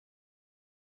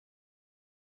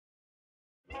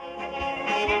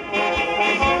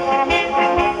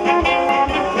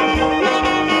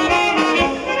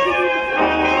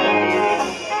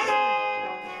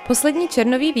Poslední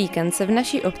červnový víkend se v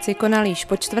naší obci konal již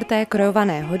po čtvrté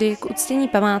krojované hody k uctění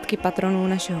památky patronů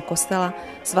našeho kostela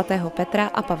svatého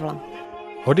Petra a Pavla.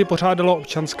 Hody pořádalo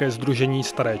občanské sdružení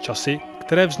Staré časy,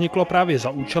 které vzniklo právě za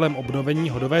účelem obnovení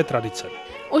hodové tradice.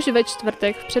 Už ve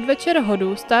čtvrtek v předvečer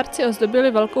hodů stárci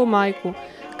ozdobili velkou májku.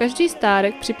 Každý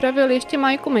stárek připravil ještě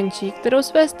májku menší, kterou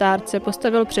své stárce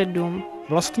postavil před dům.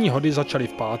 Vlastní hody začaly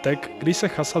v pátek, kdy se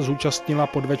chasa zúčastnila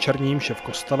podvečerní mše v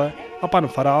kostele a pan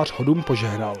farář hodům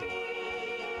požehnal.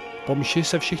 Po mši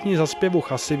se všichni za zpěvu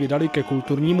chasy vydali ke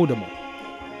kulturnímu domu.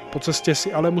 Po cestě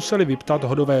si ale museli vyptat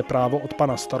hodové právo od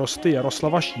pana starosty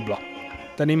Jaroslava Šíbla.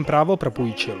 Ten jim právo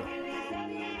propůjčil.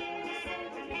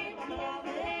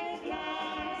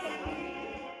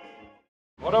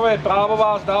 Hodové právo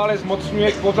vás dále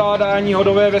zmocňuje k pořádání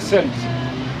hodové veselice.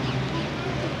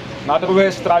 Na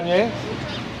druhé straně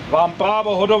vám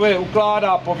právo hodové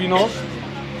ukládá povinnost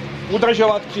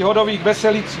udržovat při hodových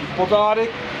veselicích pořádek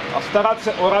a starat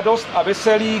se o radost a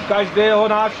veselí každého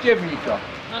návštěvníka.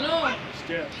 Ano.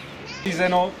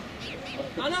 Řízeno?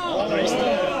 Ano.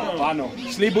 Ano.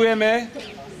 Slibujeme?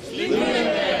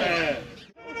 Slibujeme.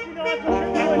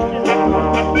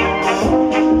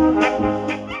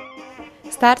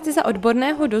 Stárci za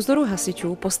odborného dozoru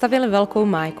hasičů postavili velkou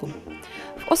májku.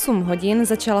 V 8 hodin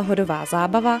začala hodová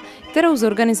zábava, kterou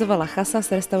zorganizovala chasa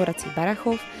s restaurací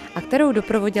Barachov a kterou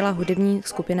doprovodila hudební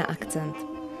skupina Akcent.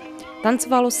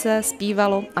 Tancovalo se,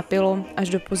 zpívalo a pilo až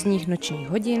do pozdních nočních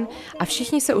hodin a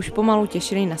všichni se už pomalu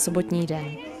těšili na sobotní den.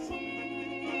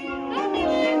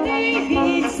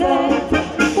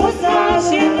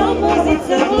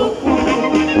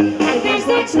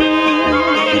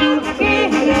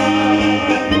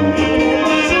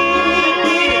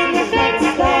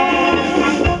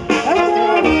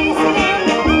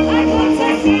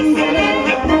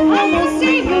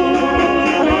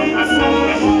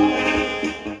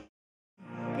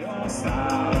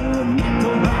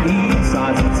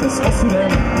 Sázet se s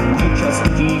osudem, čas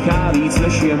utíká víc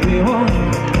než je bylo.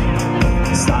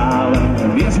 Stále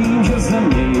věřím, že ze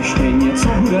mě ještě něco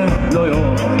bude, no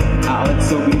jo, ale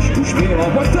co když už bylo,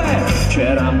 pojďte!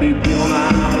 Včera by bylo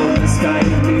náhodou, dneska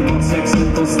je mi moc, jak se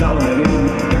to stalo, nevím.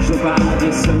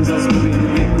 Každopádně jsem za zbyt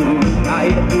věku a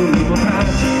jedu mimo tráč.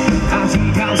 A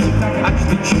říkám si tak, až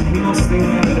ty všechny mosty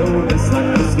vedou bez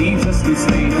laktoství přes tu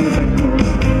stejnou řeku.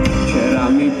 Včera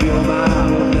mi bylo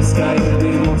málo, dneska je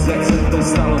mi moc, jak se to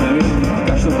stalo, nevím.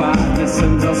 Každopádně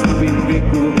jsem za zbyt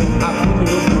věku a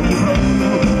půjdu proti proudu.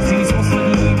 Z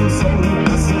posledního soudu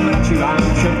a jsem radši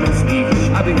vám všem prospích, než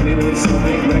abych minul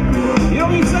slovy v reku. Jo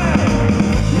více!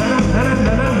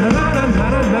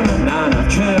 Na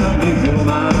včera by bylo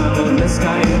málo,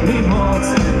 dneska je mi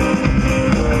moc.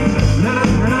 Na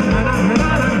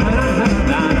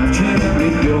včera by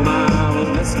bylo málo,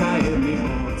 dneska je mi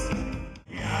moc.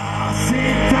 Já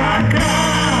si tak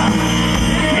rád,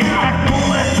 jak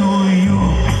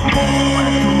poletuju,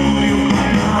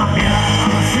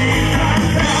 já si tak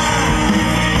rád,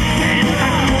 jak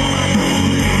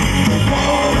poletuju,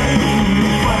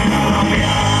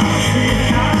 já si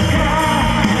tak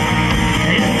rád,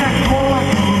 jak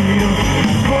poletuju,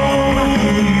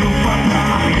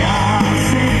 já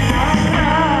si tak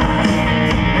rád,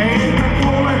 jak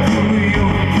poletuju,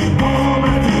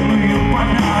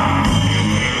 padá.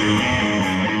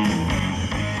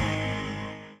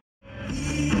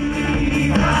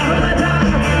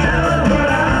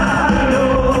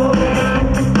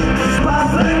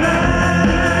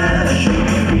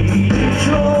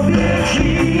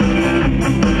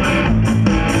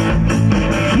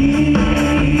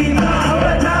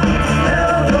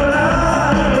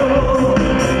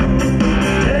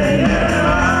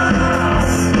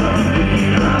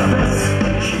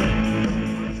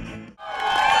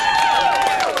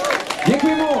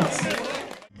 Děkuji moc.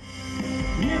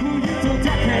 Nebude to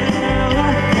také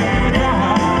lehké,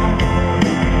 drahá.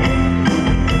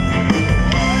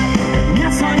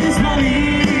 Něco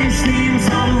nezbavíš svým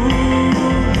salům.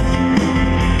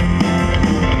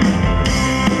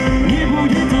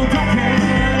 Nebude to také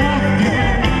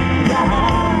lehké,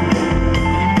 drahá.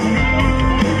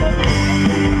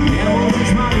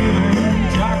 Nebudeš malý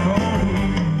venč jako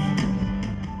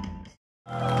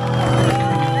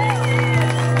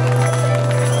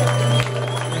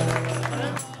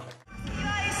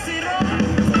si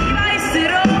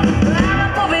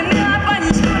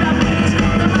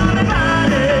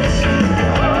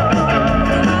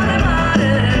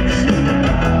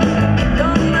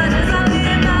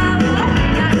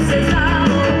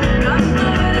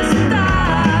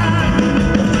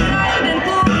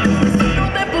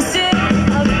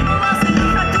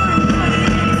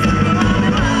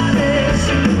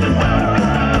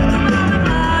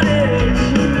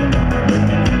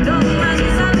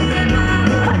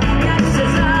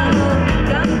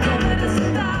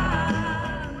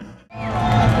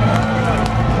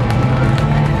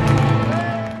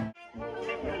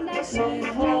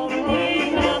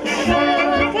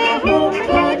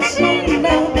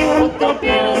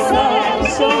opět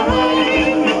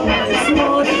začahají s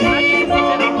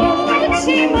modlýma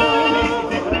očima.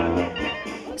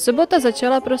 Sobota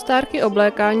začala pro stárky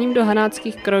oblékáním do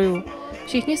hanáckých krojů.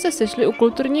 Všichni se sešli u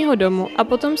kulturního domu a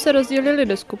potom se rozdělili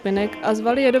do skupinek a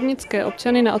zvali jedovnické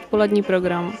občany na odpolední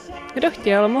program. Kdo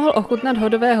chtěl, mohl ochutnat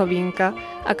hodového vínka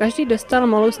a každý dostal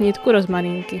malou snídku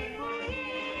rozmarínky.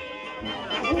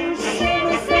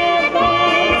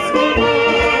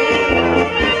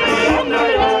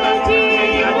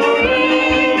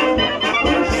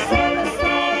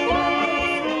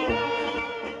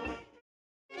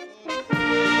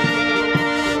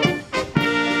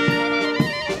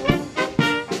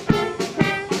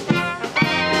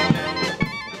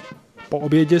 Po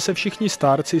obědě se všichni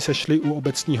stárci sešli u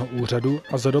obecního úřadu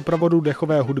a za doprovodu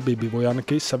dechové hudby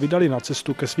bivojanky se vydali na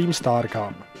cestu ke svým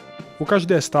stárkám. U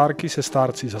každé stárky se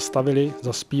stárci zastavili,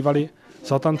 zaspívali,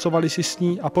 zatancovali si s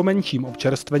ní a po menším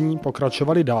občerstvení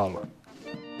pokračovali dál.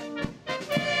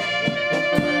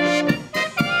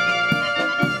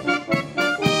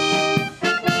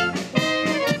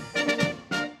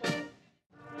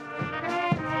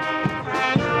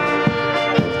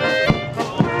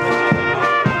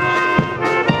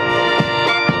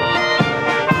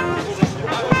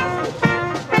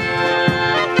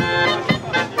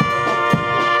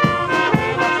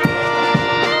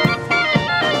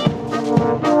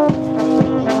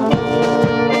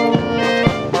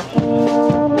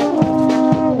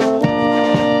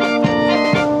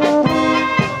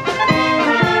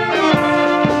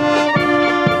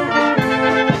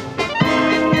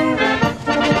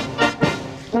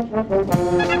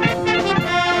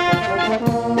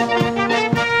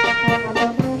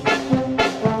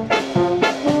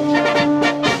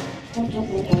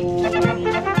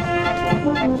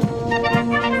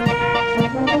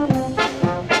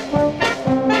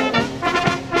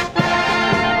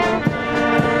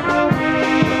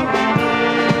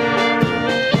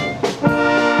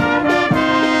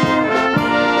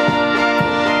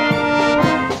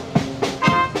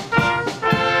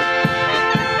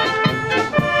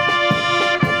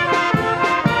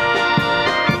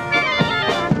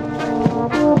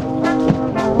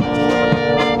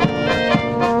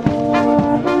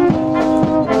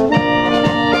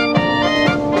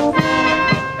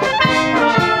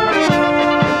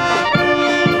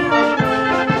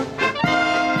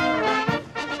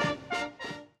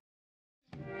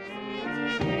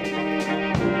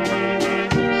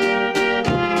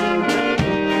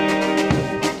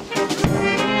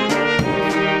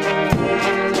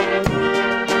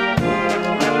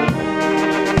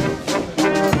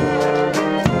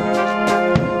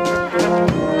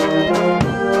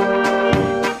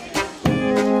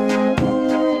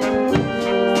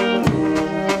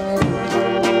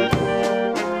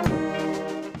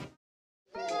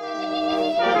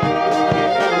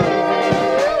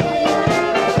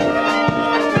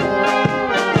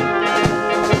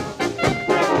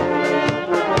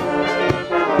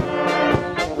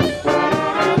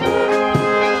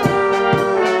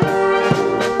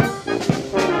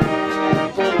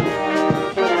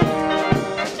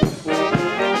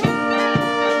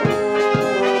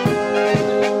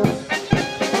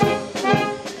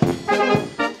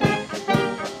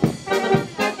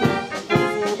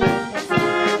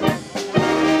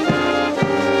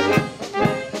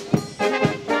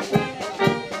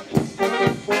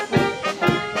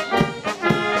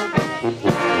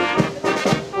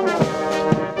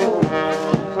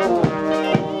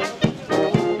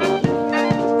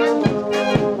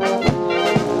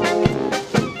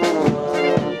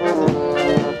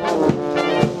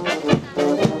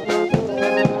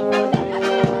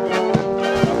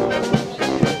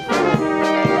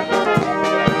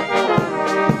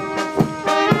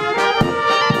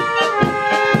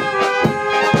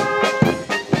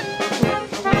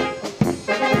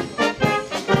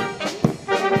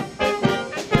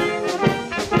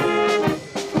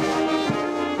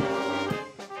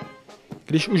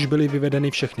 Když už byly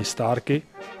vyvedeny všechny stárky,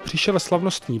 přišel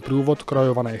slavnostní průvod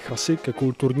krojované chasy ke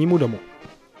kulturnímu domu.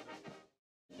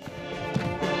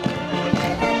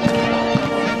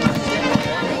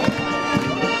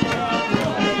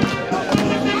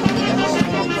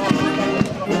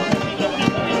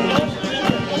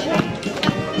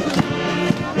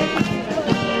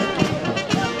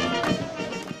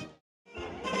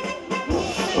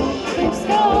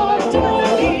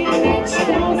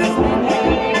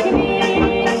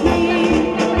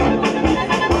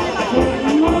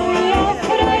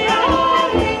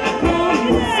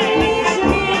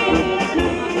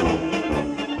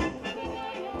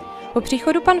 Po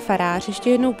příchodu pan farář ještě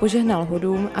jednou požehnal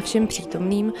hodům a všem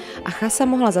přítomným a chasa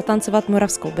mohla zatancovat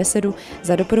moravskou besedu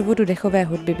za doprovodu dechové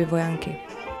hudby bivojanky.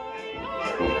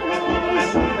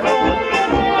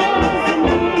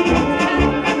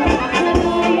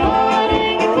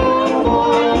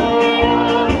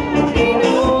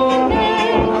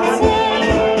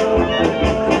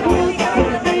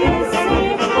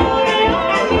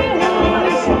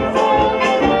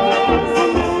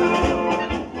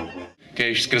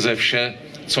 Kéž skrze vše,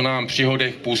 co nám při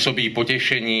hodech působí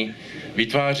potěšení,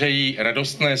 vytvářejí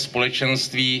radostné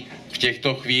společenství v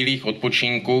těchto chvílích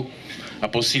odpočinku a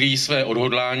posílí své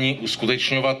odhodlání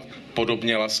uskutečňovat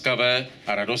podobně laskavé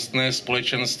a radostné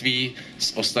společenství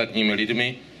s ostatními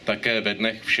lidmi také ve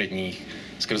dnech všedních.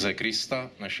 Skrze Krista,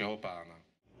 našeho Pána.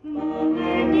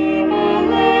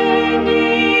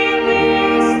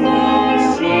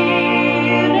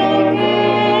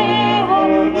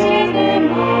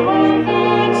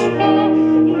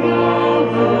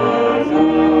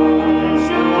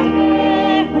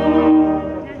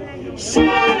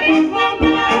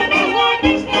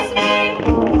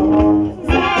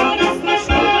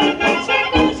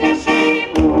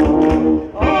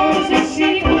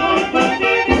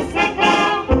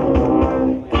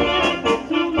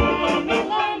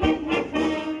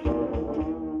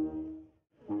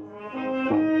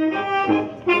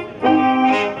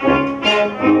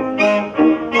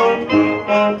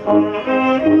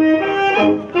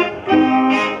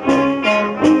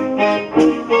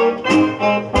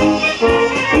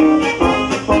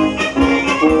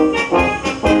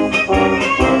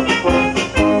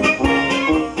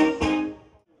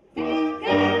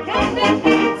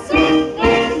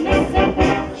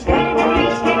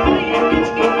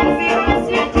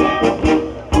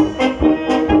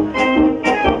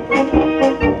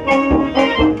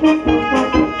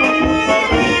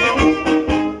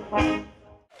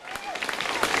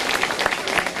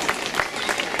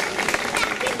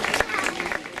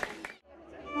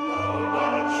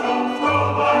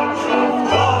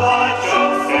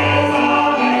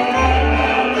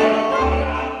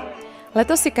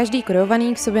 Letos si každý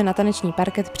krojovaný k sobě na taneční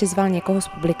parket přizval někoho z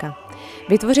publika.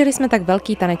 Vytvořili jsme tak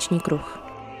velký taneční kruh.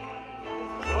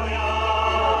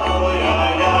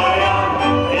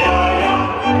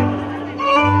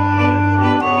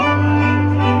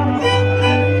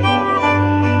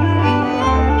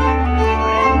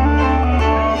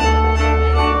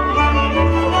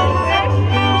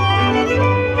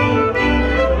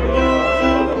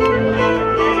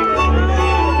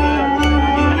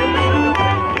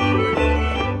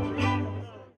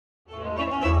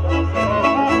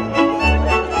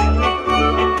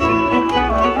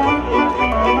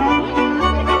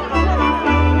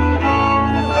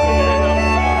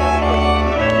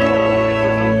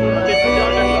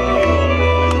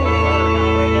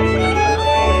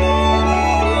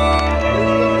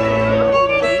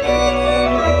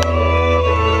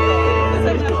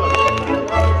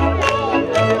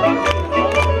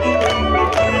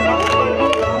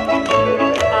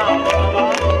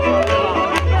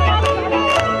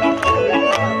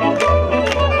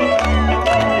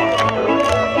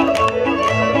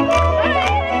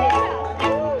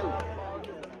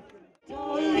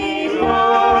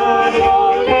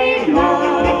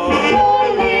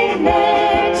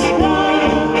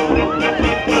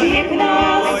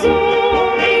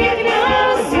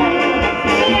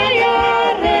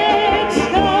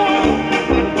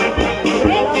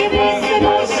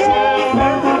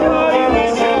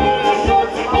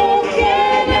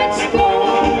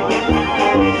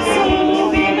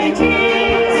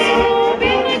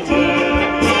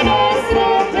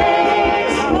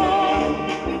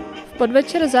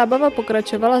 Podvečer zábava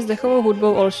pokračovala s dechovou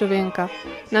hudbou Olšověnka.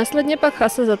 Následně pak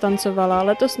chasa zatancovala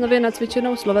letos nově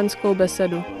nacvičenou slovenskou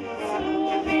besedu.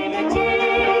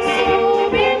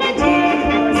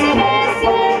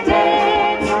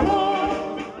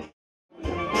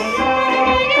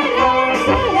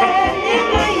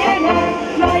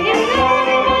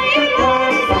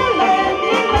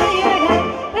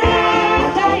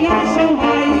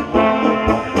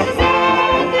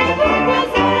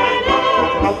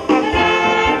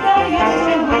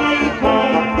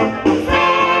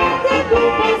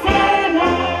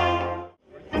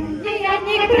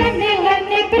 Nikdy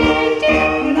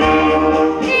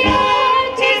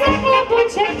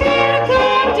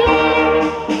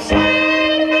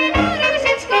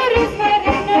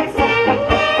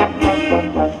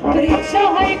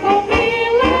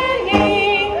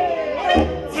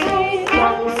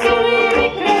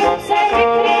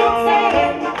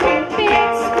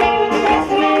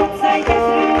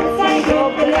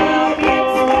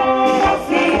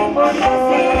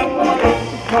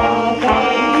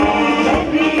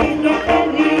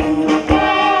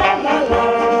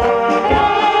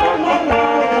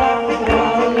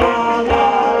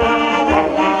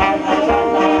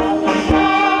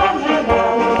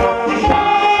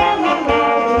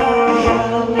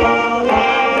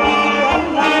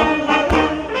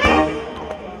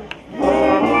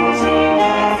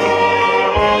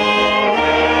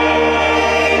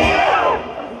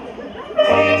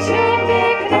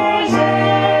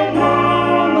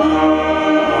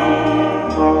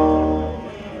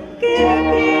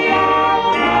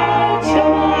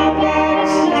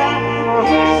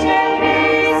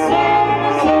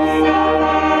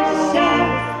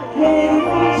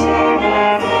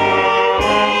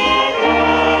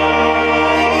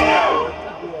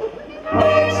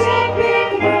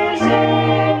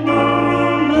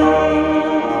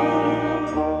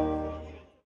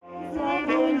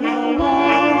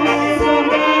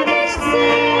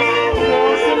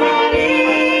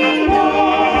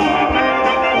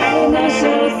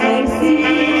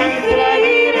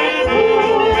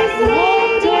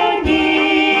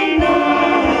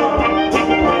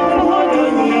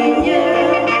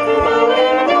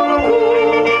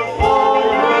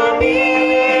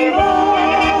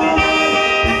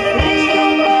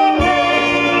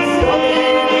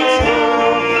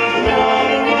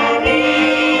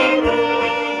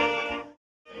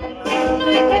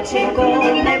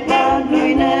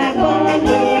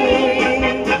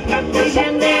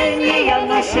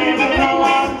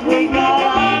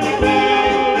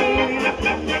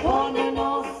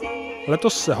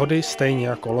Letos se hody stejně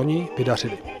jako loni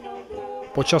vydařily.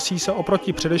 Počasí se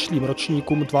oproti předešlým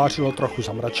ročníkům tvářilo trochu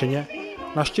zamračeně,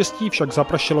 naštěstí však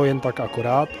zapršelo jen tak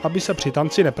akorát, aby se při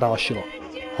tanci neprášilo.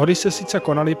 Hody se sice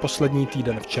konaly poslední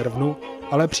týden v červnu,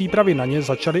 ale přípravy na ně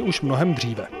začaly už mnohem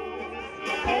dříve.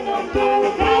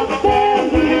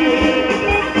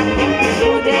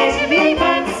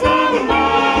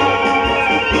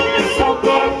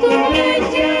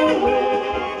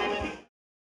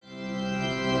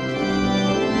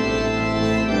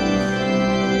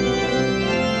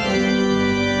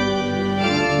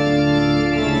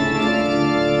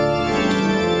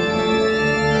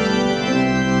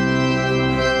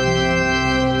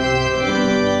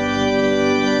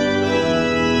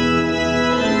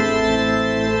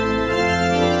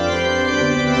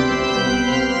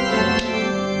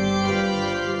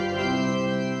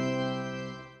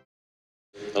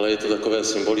 Ale je to takové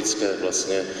symbolické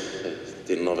vlastně,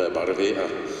 ty nové barvy a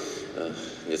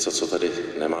něco, co tady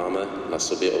nemáme na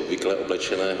sobě obvykle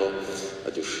oblečeného,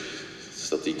 ať už se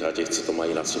to týká těch, co to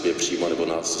mají na sobě přímo, nebo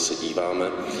nás, co se díváme.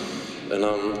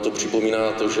 Nám to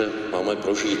připomíná to, že máme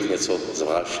prožít něco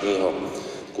zvláštního,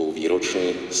 takovou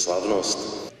výroční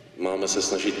slavnost. Máme se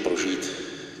snažit prožít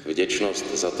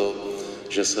vděčnost za to,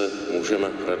 že se můžeme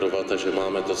radovat a že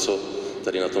máme to, co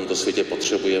tady na tomto světě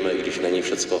potřebujeme, i když není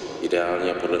všecko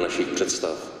ideálně a podle našich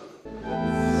představ.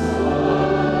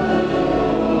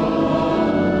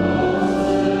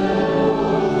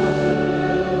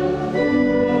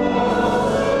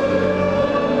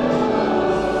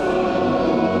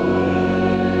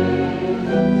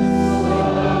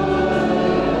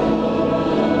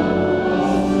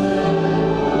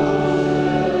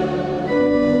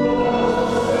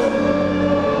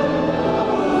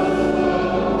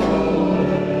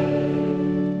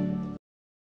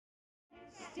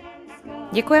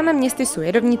 Děkujeme městysu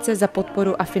Jedovnice za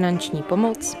podporu a finanční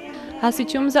pomoc,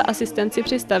 hasičům za asistenci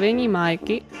při stavění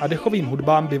májky a dechovým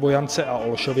hudbám Bivojance a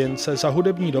Olšověnce za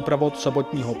hudební doprovod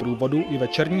sobotního průvodu i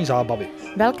večerní zábavy.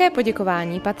 Velké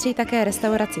poděkování patří také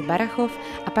restauraci Barachov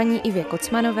a paní Ivě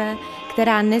Kocmanové,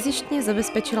 která nezištně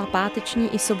zabezpečila páteční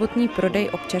i sobotní prodej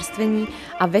občerstvení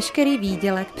a veškerý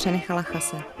výdělek přenechala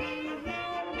chase.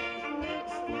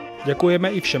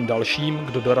 Děkujeme i všem dalším,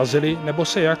 kdo dorazili nebo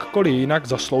se jakkoliv jinak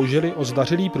zasloužili o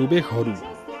zdařilý průběh hodů.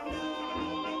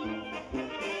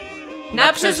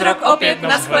 Napřes rok opět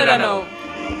nashledanou!